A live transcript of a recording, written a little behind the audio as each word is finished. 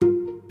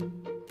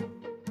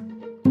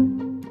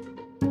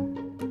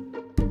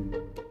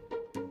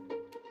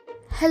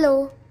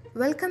Hello,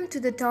 welcome to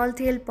the Tall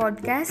Tale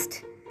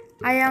podcast.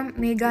 I am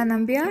Megha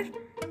Nambiar.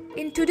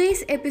 In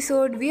today's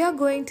episode, we are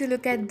going to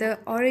look at the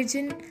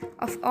origin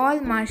of all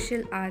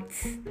martial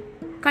arts.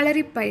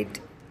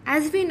 Kalaripayattu,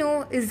 as we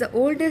know, is the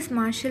oldest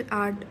martial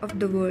art of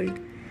the world.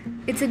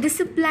 It's a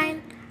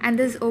discipline and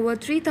is over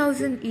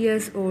 3000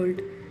 years old,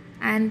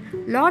 and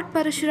Lord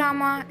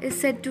Parashurama is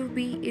said to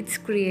be its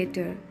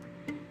creator.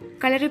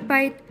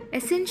 Kalaripayattu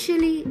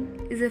essentially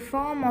is a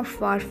form of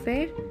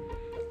warfare.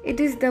 It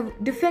is the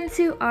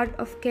defensive art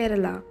of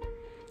Kerala,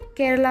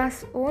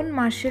 Kerala's own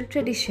martial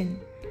tradition.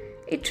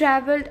 It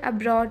traveled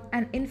abroad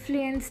and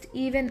influenced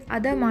even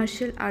other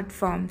martial art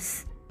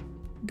forms.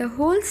 The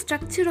whole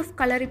structure of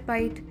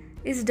Kalaripayattu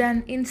is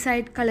done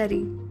inside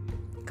Kalari.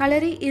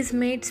 Kalari is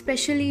made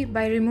specially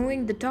by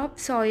removing the top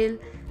soil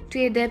to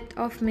a depth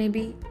of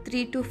maybe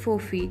 3 to 4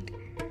 feet.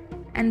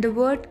 And the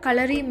word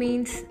Kalari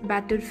means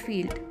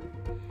battlefield.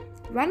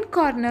 One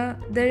corner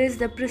there is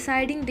the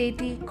presiding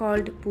deity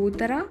called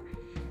Putara,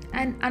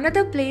 and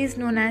another place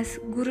known as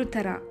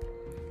Gurutara,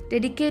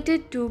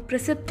 dedicated to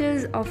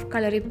preceptors of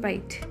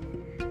Kalaripayattu.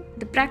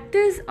 The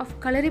practice of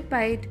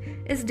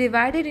Kalaripayattu is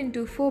divided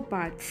into 4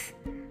 parts: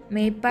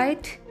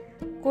 Maypayattu,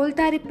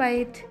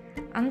 Koltaripayattu,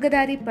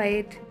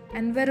 Angadaripayattu,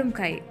 and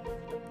Verumkai.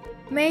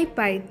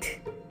 Maypayattu.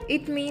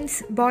 It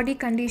means body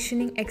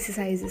conditioning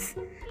exercises.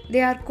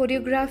 They are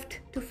choreographed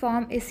to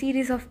form a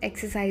series of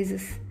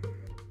exercises.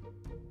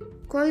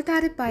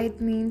 Koltaripayattu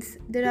means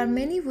there are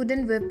many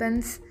wooden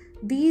weapons.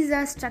 These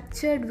are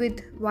structured with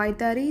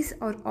vaitaris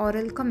or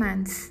oral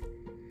commands.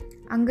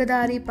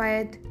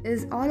 Angadaripayattu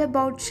is all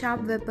about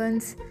sharp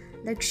weapons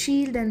like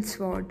shield and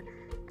sword,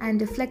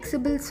 and a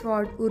flexible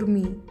sword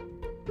urmi.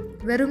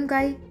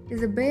 Verumkai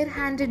is a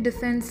bare-handed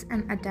defense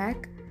and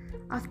attack.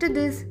 After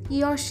this,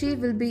 he or she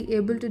will be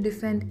able to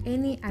defend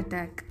any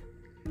attack.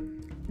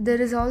 There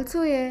is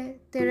also a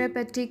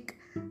therapeutic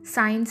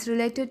science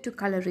related to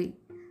Kalari,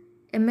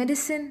 a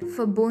medicine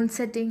for bone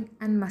setting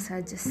and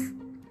massages.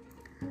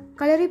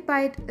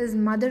 Kalaripayattu is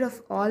mother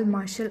of all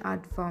martial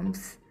art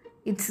forms.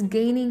 It's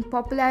gaining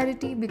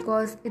popularity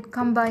because it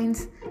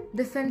combines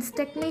defense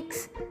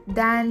techniques,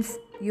 dance,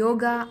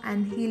 yoga,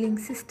 and healing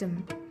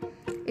system.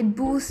 It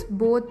boosts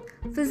both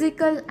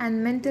physical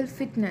and mental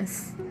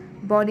fitness,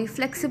 body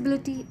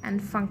flexibility,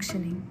 and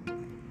functioning.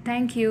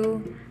 Thank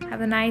you.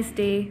 Have a nice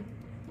day.